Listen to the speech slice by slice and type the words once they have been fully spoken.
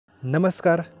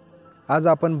नमस्कार. आज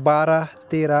आपण 12,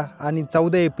 13 आणि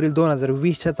 14 एप्रिल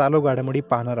 2020च्या चालू घडामोडी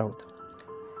पाहणार आहोत.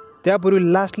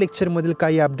 त्यापूर्वी लास्ट लेक्चरमधील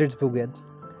काही अपडेट्स बघूयात.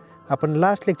 आपण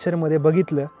लास्ट लेक्चरमध्ये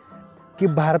बघितलं की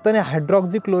भारताने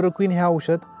हायड्रॉक्झिक्लोरोक्विन हे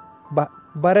औषध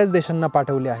बऱ्याच देशांना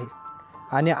पाठवले आहे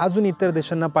आणि अजून इतर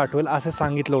देशांना पाठवेल असे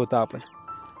सांगितलं होतं आपण.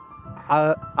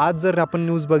 आज जर आपण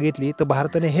न्यूज बघितली तर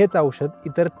भारताने हेच औषध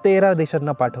इतर 13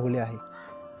 देशांना पाठवले आहे.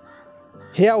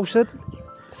 हे औषध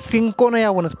सिंकोना या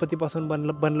वनस्पतीपासून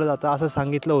बनलं जातं असं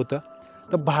सांगितलं होतं.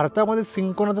 तर भारतामध्ये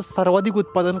सिंकोनाचं सर्वाधिक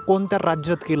उत्पादन कोणत्या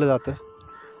राज्यात केलं जातं?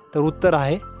 तर उत्तर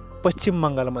आहे पश्चिम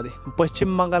बंगालमध्ये.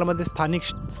 पश्चिम बंगालमध्ये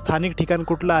स्थानिक ठिकाण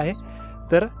कुठलं आहे?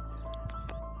 तर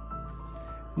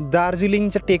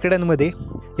दार्जिलिंगच्या टेकड्यांमध्ये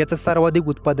याचं सर्वाधिक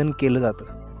उत्पादन केलं जातं.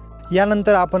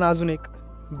 यानंतर आपण अजून एक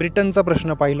ब्रिटनचा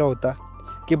प्रश्न पाहिला होता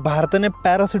की भारताने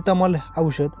पॅरासिटामॉल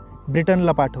औषध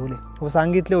ब्रिटनला पाठवले व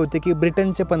सांगितले होते की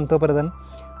ब्रिटनचे पंतप्रधान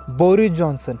बोरिस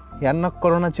जॉन्सन यांना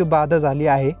कोरोनाची बाधा झाली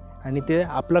आहे आणि ते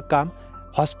आपलं काम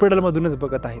हॉस्पिटलमधूनच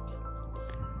बघत आहेत.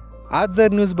 आज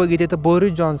जर न्यूज बघितली तर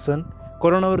बोरिस जॉन्सन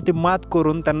कोरोनावरती मात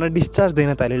करून त्यांना डिस्चार्ज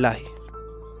देण्यात आलेला आहे.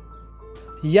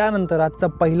 यानंतर आजचा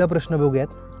पहिला प्रश्न बघूयात.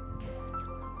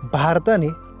 भारताने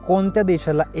कोणत्या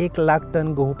देशाला 1 लाख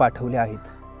टन गहू पाठवले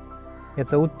आहेत?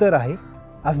 याचं उत्तर आहे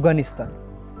अफगाणिस्तान.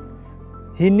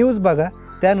 ही न्यूज बघा.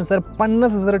 त्यानुसार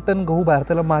 50,000 टन गहू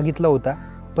भारताला मागितला होता,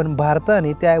 पण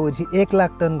भारताने त्याऐवजी 1 लाख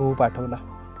टन गहू पाठवला.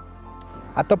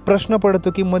 आता प्रश्न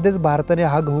पडतो की मध्येच भारताने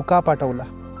हा गहू का पाठवला?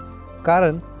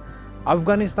 कारण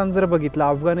अफगाणिस्तान जर बघितलं,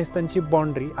 अफगाणिस्तानची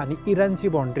बाँड्री आणि इराणची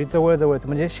बाँड्री जवळजवळच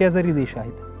म्हणजे शेजारी देश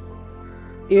आहेत.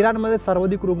 इराणमध्ये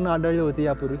सर्वाधिक रुग्ण आढळले होते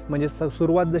यापूर्वी, म्हणजे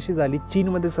सुरुवात जशी झाली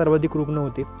चीनमध्ये सर्वाधिक रुग्ण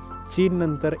होते,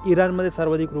 चीननंतर इराणमध्ये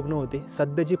सर्वाधिक रुग्ण होते.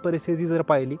 सध्याची परिस्थिती जर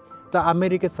पाहिली तर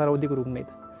अमेरिकेत सर्वाधिक रुग्ण आहेत,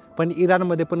 पण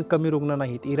इराणमध्ये पण कमी रुग्ण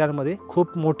नाहीत. इराणमध्ये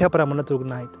खूप मोठ्या प्रमाणात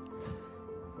रुग्ण आहेत.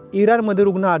 इराणमध्ये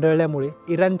रुग्ण आढळल्यामुळे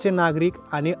इराणचे नागरिक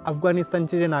आणि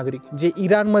अफगाणिस्तानचे जे नागरिक जे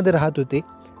इराणमध्ये राहत होते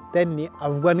त्यांनी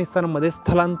अफगाणिस्तानमध्ये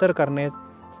स्थलांतर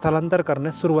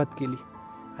करण्यास सुरुवात केली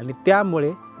आणि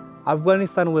त्यामुळे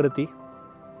अफगाणिस्तानवरती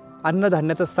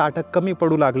अन्नधान्याचा साठा कमी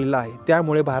पडू लागलेला आहे.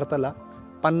 त्यामुळे भारताला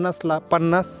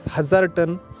 50,000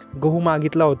 टन गहू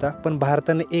मागितला होता, पण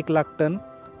भारताने 1 लाख टन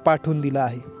पाठवून दिला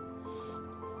आहे.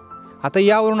 आता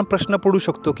यावरून प्रश्न पडू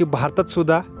शकतो की भारतात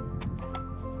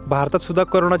सुद्धा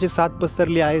कोरोनाची साथ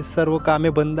पसरली आहे. सर्व कामे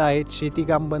बंद आहेत,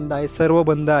 शेतीकाम बंद आहे, सर्व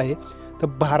बंद आहे. तर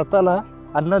भारताला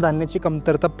अन्नधान्याची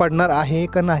कमतरता पडणार आहे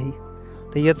का नाही?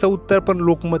 तर याचं उत्तर पण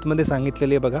लोकमतमध्ये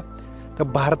सांगितलेलं आहे बघा. तर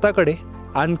भारताकडे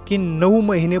आणखी 9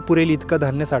 महिने पुरेल इतका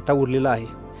धान्य साठा उरलेला आहे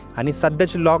आणि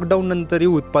सध्याचे लॉकडाऊन नंतरही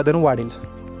उत्पादन वाढेल.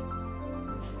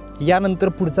 यानंतर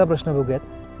पुढचा प्रश्न बघूयात.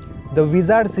 द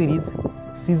विजार्ड सिरीज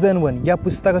सीझन 1 या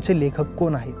पुस्तकाचे लेखक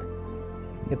कोण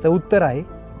आहेत? याचं उत्तर आहे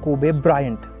कोबे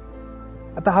ब्रायंट.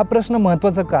 आता हा प्रश्न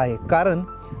महत्त्वाचा का आहे? कारण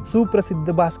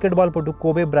सुप्रसिद्ध बास्केटबॉलपटू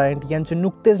कोबे ब्रायंट यांचे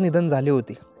नुकतेच निधन झाले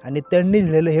होते आणि त्यांनी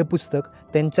लिहिलेलं हे पुस्तक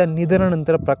त्यांच्या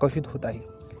निधनानंतर प्रकाशित होत आहे.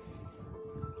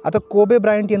 आता कोबे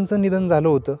ब्रायंट यांचं निधन झालं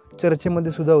होतं,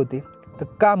 चर्चेमध्ये सुद्धा होते. तर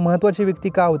का महत्त्वाची व्यक्ती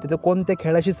का होते? तर कोणत्या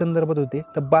खेळाशी संदर्भात होते?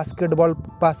 तर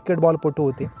बास्केटबॉलपटू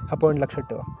होते. हा पॉईंट लक्षात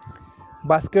ठेवा.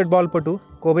 बास्केटबॉलपटू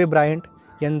कोबे ब्रायंट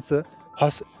यांचं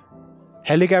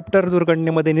हेलिकॉप्टर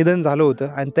दुर्घटनेमध्ये निधन झालं होतं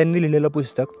आणि त्यांनी लिहिलेलं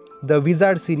पुस्तक द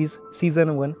विजार्ड सिरीज सीझन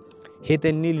 1 हे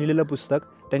त्यांनी लिहिलेलं पुस्तक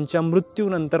त्यांच्या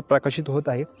मृत्यूनंतर प्रकाशित होत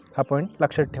आहे. हा पॉईंट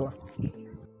लक्षात ठेवा.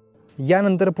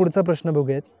 यानंतर पुढचा प्रश्न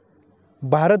बघूयात.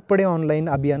 भारत पढे ऑनलाईन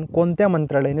अभियान कोणत्या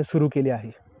मंत्रालयाने सुरू केले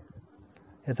आहे?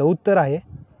 याचं उत्तर आहे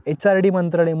HRD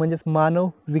मंत्रालय, म्हणजेच मानव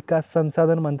विकास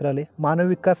संसाधन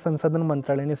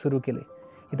मंत्रालयाने सुरू केले.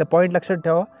 इथं पॉईंट लक्षात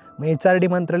ठेवा. मग HRD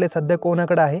मंत्रालय सध्या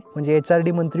कोणाकडे आहे? म्हणजे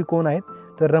HRD मंत्री कोण आहेत?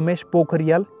 तर रमेश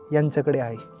पोखरियाल यांच्याकडे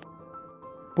आहे.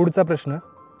 पुढचा प्रश्न.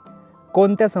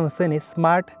 कोणत्या संस्थेने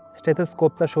स्मार्ट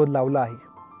स्टेथोस्कोपचा शोध लावला आहे?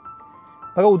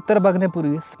 बघा, उत्तर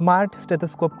बघण्यापूर्वी स्मार्ट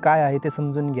स्टेथोस्कोप काय आहे ते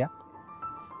समजून घ्या.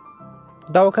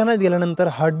 दवाखान्यात गेल्यानंतर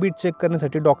हार्टबीट चेक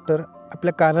करण्यासाठी डॉक्टर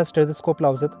आपल्या कानात स्टेथोस्कोप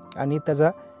लावतात आणि त्याचा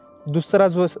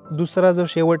दुसरा जो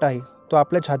शेवट आहे तो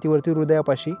आपल्या छातीवरती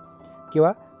हृदयापाशी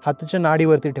किंवा हाताच्या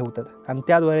नाडीवरती ठेवतात आणि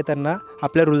त्याद्वारे त्यांना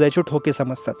आपल्या हृदयाचे ठोके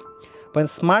समजतात. पण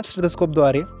स्मार्ट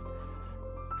स्टेथोस्कोपद्वारे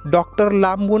डॉक्टर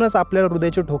लांबूनच आपल्या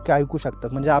हृदयाचे ठोके ऐकू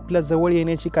शकतात. म्हणजे आपल्या जवळ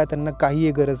येण्याची त्यांना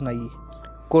काहीही गरज नाही.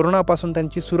 कोरोनापासून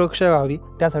त्यांची सुरक्षा व्हावी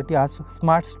त्यासाठी हा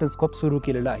स्मार्ट स्टेथोस्कोप सुरू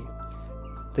केलेला आहे.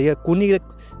 तर या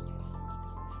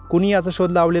कुणी याचा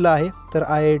शोध लावलेला आहे? तर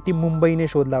IIT मुंबईने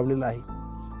शोध लावलेला आहे.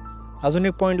 अजून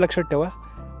एक पॉईंट लक्षात ठेवा.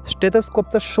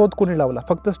 स्टेथोस्कोपचा शोध कोणी लावला?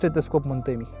 फक्त स्टेथोस्कोप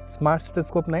म्हणतोय मी, स्मार्ट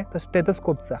स्टेथोस्कोप नाही तर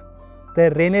स्टेथोस्कोपचा.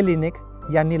 तर रेने लिनेक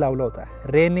यांनी लावला होता.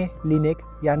 रेने लिनेक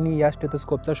यांनी या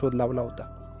स्टेथोस्कोपचा शोध लावला होता.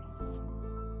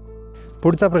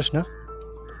 पुढचा प्रश्न.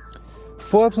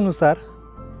 फोर्ब्सनुसार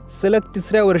सलग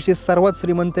 3ऱ्या वर्षी सर्वात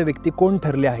श्रीमंत व्यक्ती कोण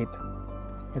ठरले आहेत?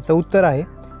 याचं उत्तर आहे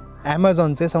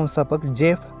ॲमेझॉनचे संस्थापक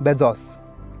जेफ बेझॉस.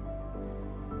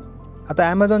 आता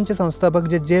ॲमेझॉनचे संस्थापक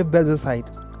जे जेफ बेझॉस आहेत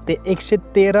ते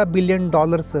 $113 बिलियन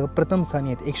प्रथम स्थानी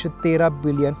आहेत. $113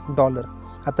 बिलियन.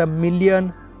 आता मिलियन,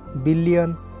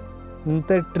 बिलियन,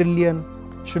 नंतर ट्रिलियन,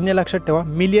 शून्य लक्षात ठेवा.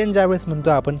 मिलियन ज्यावेळेस म्हणतो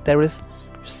आपण त्यावेळेस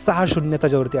 6 शून्य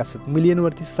त्याच्यावरती असतात.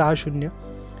 मिलियनवरती 6 शून्य,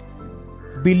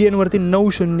 बिलियनवरती 9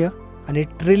 शून्य आणि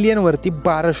ट्रिलियनवरती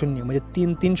 12 शून्य,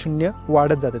 म्हणजे 3 शून्य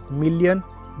वाढत जातात. मिलियन,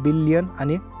 बिलियन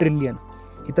आणि ट्रिलियन.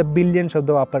 इथं बिलियन शब्द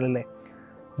वापरलेला आहे.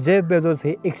 जेफ बेझोस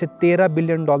हे $113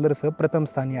 बिलियन प्रथम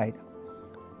स्थानी आहेत.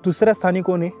 दुसऱ्या स्थानी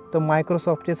कोण आहे? तर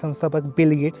मायक्रोसॉफ्टचे संस्थापक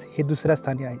बिल गेट्स हे दुसऱ्या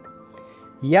स्थानी आहेत.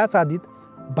 याच आधीत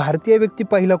भारतीय व्यक्ती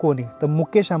पहिला कोण आहे? तर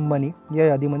मुकेश अंबानी या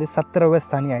यादीमध्ये 17व्या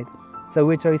स्थानी आहेत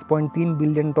 $44.3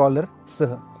 बिलियन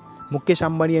सह. मुकेश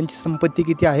अंबानी यांची संपत्ती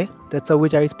किती आहे? तर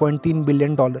 $44.3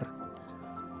 बिलियन.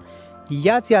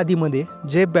 याच यादीमध्ये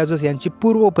जेफ बेझोस यांची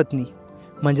पूर्व पत्नी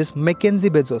म्हणजेच मॅकेन्झी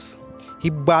बेझोस ही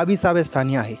 22व्या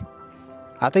स्थानी आहे.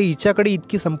 आता हिच्याकडे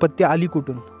इतकी संपत्ती आली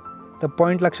कुठून? तर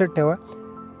पॉईंट लक्षात ठेवा,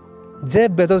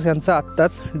 जेफ बेझोस यांचा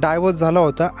आत्ताच डायव्होर्स झाला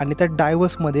होता आणि त्या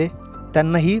डायव्होर्समध्ये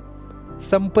त्यांना ही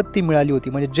संपत्ती मिळाली होती.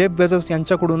 म्हणजे जेफ बेझोस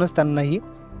यांच्याकडूनच त्यांना ही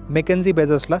मॅकेन्झी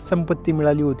बेझोसला संपत्ती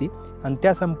मिळाली होती आणि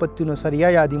त्या संपत्तीनुसार या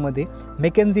यादीमध्ये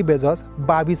मॅकेन्झी बेझोस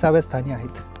 22व्या स्थानी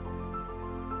आहेत.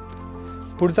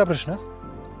 पुढचा प्रश्न,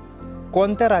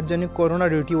 कोणत्या राज्याने कोरोना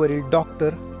ड्युटीवरील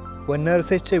डॉक्टर व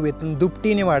नर्सेसचे वेतन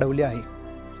दुपटीने वाढवले आहे?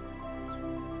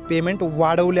 पेमेंट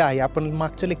वाढवले आहे. आपण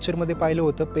मागच्या लेक्चरमध्ये पाहिलं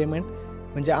होतं पेमेंट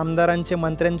म्हणजे आमदारांचे,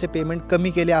 मंत्र्यांचे पेमेंट कमी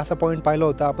केले असा पॉईंट पाहिला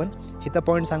होता आपण. इथं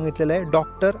पॉईंट सांगितलेला आहे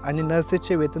डॉक्टर आणि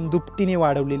नर्सेसचे वेतन दुपटीने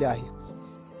वाढवलेले आहे.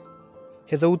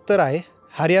 ह्याचं उत्तर आहे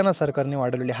हरियाणा सरकारने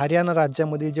वाढवलेले. हरियाणा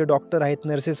राज्यामधील जे डॉक्टर आहेत,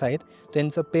 नर्सेस आहेत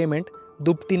त्यांचं पेमेंट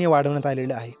दुपटीने वाढवण्यात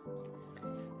आलेलं आहे.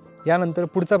 यानंतर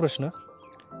पुढचा प्रश्न,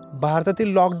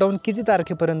 भारतातील लॉकडाऊन किती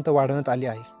तारखेपर्यंत वाढवण्यात आले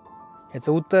आहे?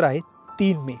 याचं उत्तर आहे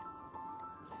 3 मे.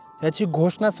 याची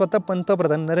घोषणा स्वतः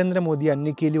पंतप्रधान नरेंद्र मोदी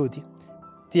यांनी केली होती.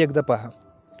 ती एकदा पहा.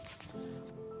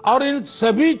 और इन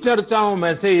सभी चर्चाओं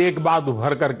में से एक बात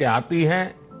उभर करके आती है,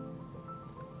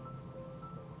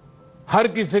 हर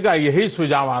किसी का यही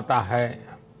सुझाव आता है,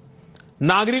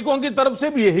 नागरिकों की तरफ से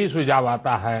भी यही सुझाव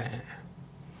आता है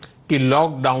कि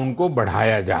लॉकडाउन को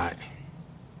बढ़ाया जाए.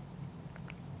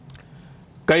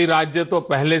 कई राज्य तो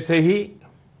पहले से ही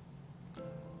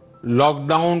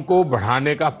लॉकडाउन को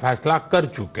बढ़ाने का फैसला कर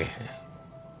चुके हैं.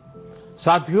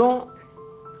 साथियों,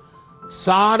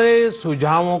 सारे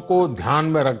सुझावों को ध्यान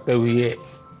में रखते हुए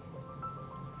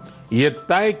ये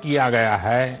तय किया गया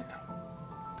है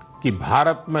कि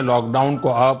भारत में लॉकडाउन को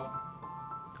अब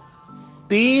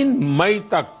 3 मई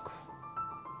तक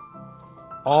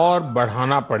और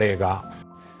बढ़ाना पड़ेगा.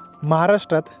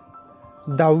 महाराष्ट्रात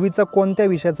 10वीचा कोणत्या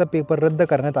विषयाचा पेपर रद्द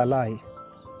करण्यात आला आहे?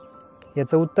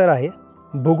 याचं उत्तर आहे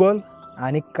भूगोल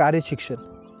आणि कार्यशिक्षण.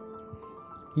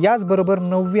 याचबरोबर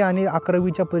 9वी आणि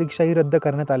 11वीच्या परीक्षाही रद्द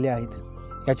करण्यात आल्या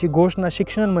आहेत. याची घोषणा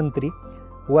शिक्षण मंत्री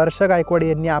वर्षा गायकवाड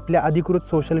यांनी आपल्या अधिकृत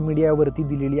सोशल मीडियावरती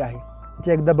दिलेली आहे.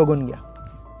 ती एकदा बघून घ्या.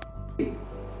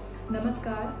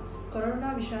 नमस्कार.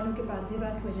 कोरोना विषाणु के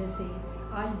प्रादुर्भाव की वजह से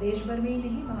आज देश भर में ही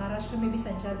नहीं, महाराष्ट्र में भी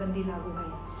संचारबंदी लागू है.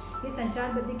 ये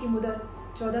संचारबंदी की मुदत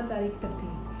 14 तारीख तक थी,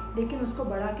 लेकिन उसको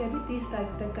बढ़ा के अभी 30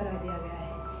 तारीख तक करा दिया गया है.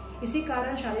 इसी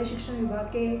कारण शालेय शिक्षण विभाग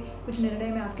के कुछ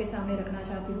निर्णय मैं आपके सामने रखना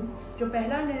चाहती हूँ. जो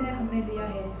पहला निर्णय हमने लिया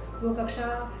है वो कक्षा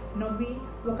 9वीं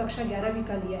व कक्षा 11वीं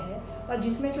का लिया है, और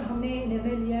जिसमें जो हमने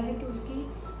निर्णय लिया है कि उसकी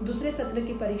दूसरे सत्र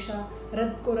की परीक्षा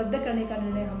रद्द करने का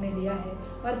निर्णय हमने लिया है,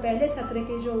 और पहले सत्र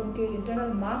के जो उनके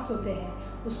इंटरनल मार्क्स होते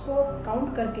हैं उसको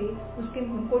काउंट करके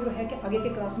उनको जो है कि आगे के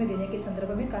क्लास में देने के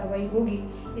संदर्भ में कार्रवाई होगी,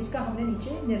 इसका हमने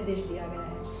नीचे निर्देश दिया गया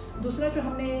है. दूसरा जो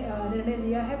हमने निर्णय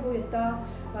लिया है वो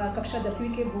इतना कक्षा 10वीं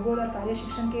के भूगोल और कार्य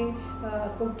शिक्षण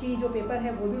की जो पेपर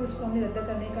है वो भी उसको हमने रद्द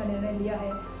करने का निर्णय लिया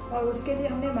है, और उसके लिए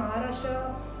हमने महाराष्ट्र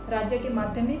राज्य के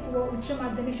माध्यमिक व उच्च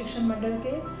माध्यमिक शिक्षण मंडल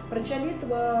के प्रचलित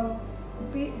व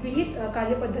विहित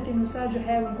कार्यपद्धतिनुसार जो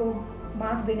है उनको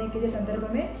मार्क देने के लिए संदर्भ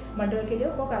में मंडल के लिए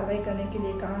उनको कार्रवाई करने के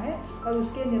लिए कहा है, और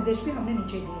उसके निर्देश भी हमने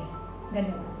नीचे दिए हैं.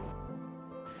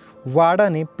 धन्यवाद.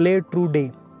 वाडाने प्ले ट्रू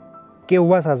डे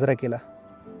केव्हा साजरा केला?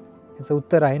 याचं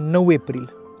उत्तर आहे 9 एप्रिल.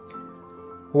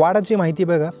 वाडाची माहिती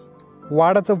बघा.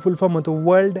 वाडाचा फुल फॉर्म होतो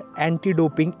world anti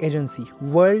doping agency.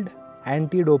 World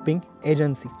anti doping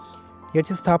agency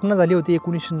याची स्थापना झाली होती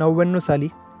 1999 साली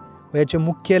व याचे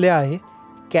मुख्यालय आहे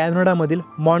कॅनडामधील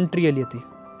मॉन्ट्रियल येथे.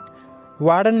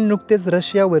 वाडाने नुकतेच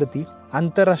रशियावरती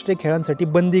आंतरराष्ट्रीय खेळांसाठी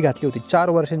बंदी घातली होती. 4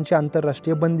 वर्षांची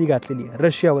आंतरराष्ट्रीय बंदी घातलेली आहे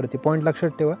रशियावरती. पॉईंट लक्षात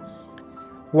ठेवा.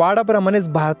 वाडाप्रमाणेच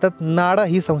भारतात नाडा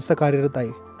ही संस्था कार्यरत आहे.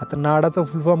 आता नाडाचा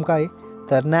फुल फॉर्म काय आहे?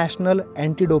 तर नॅशनल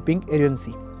अँटी डोपिंग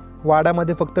एजन्सी.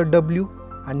 वाडामध्ये फक्त W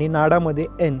आणि नाडामध्ये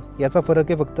N याचा फरक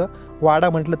आहे फक्त. वाडा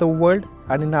म्हटलं तर वर्ल्ड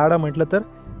आणि नाडा म्हटलं तर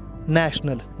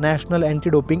नॅशनल अँटी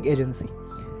डोपिंग एजन्सी.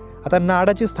 आता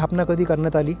नाडाची स्थापना कधी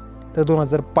करण्यात आली तर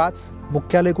 2005.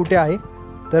 मुख्यालय कुठे आहे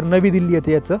तर नवी दिल्ली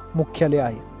येथे याचं मुख्यालय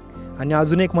आहे. आणि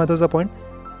अजून एक महत्त्वाचा पॉईंट,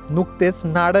 नुकतेच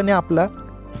नाडाने आपला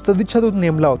सदिच्छादूत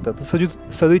नेमला होता. तर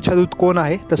सदिच्छादूत कोण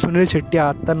आहे तर सुनील शेट्टी हा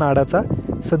आत्ता नाडाचा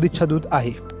सदिच्छादूत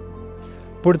आहे.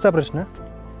 पुढचा प्रश्न,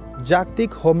 जागतिक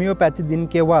होमिओपॅथी दिन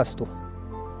केव्हा असतो?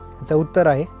 याचं उत्तर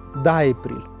आहे 10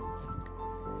 एप्रिल.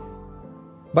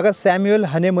 बघा, सॅम्युएल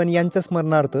हनेमन यांच्या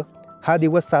स्मरणार्थ हा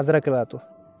दिवस साजरा केला जातो.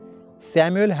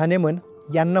 सॅम्युएल हनेमन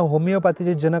यांना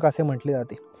होमिओपॅथीचे जनक असे म्हटले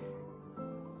जाते.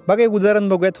 बघा, एक उदाहरण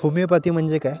बघूयात. होमिओपॅथी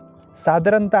म्हणजे काय?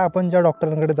 साधारणतः आपण ज्या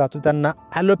डॉक्टरांकडे जातो त्यांना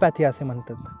ॲलोपॅथी असे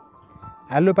म्हणतात.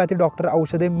 ॲलोपॅथी डॉक्टर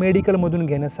औषधे मेडिकलमधून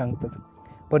घेण्यास सांगतात.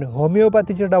 पण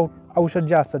होमिओपॅथीचे औषध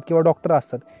जे असतात किंवा डॉक्टर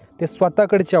असतात ते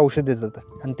स्वतःकडचे औषधे देतात.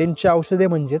 आणि त्यांची औषधे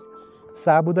म्हणजेच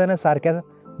साबुदाण्यासारख्या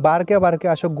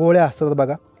बारक्या अशा गोळ्या असतात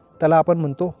बघा, त्याला आपण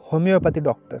म्हणतो होमिओपॅथी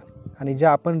डॉक्टर. आणि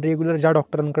ज्या आपण रेग्युलर ज्या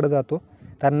डॉक्टरांकडे जातो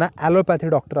त्यांना ॲलोपॅथी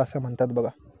डॉक्टर असं म्हणतात बघा.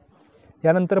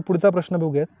 यानंतर पुढचा प्रश्न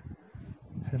बघूयात.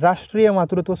 राष्ट्रीय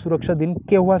मातृत्व सुरक्षा दिन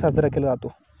केव्हा साजरा केला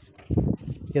जातो?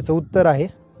 याचं उत्तर आहे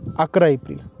 11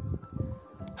 एप्रिल.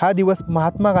 हा दिवस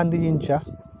महात्मा गांधीजींच्या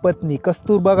पत्नी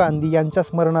कस्तुरबा गांधी यांच्या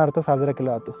स्मरणार्थ साजरा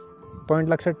केला जातो. पॉईंट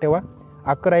लक्षात ठेवा,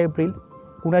 11 एप्रिल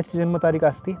कुणाची जन्मतारीख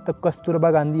असते तर कस्तुरबा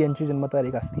गांधी यांची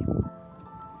जन्मतारीख असते.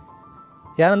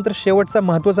 यानंतर शेवटचा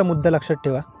महत्त्वाचा मुद्दा लक्षात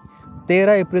ठेवा.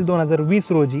 13 एप्रिल 2020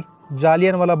 रोजी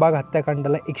जालियनवाला बाग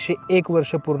हत्याकांडाला 101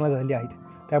 वर्ष पूर्ण झाली आहेत.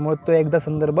 त्यामुळे तो एकदा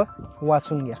संदर्भ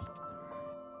वाचून घ्या.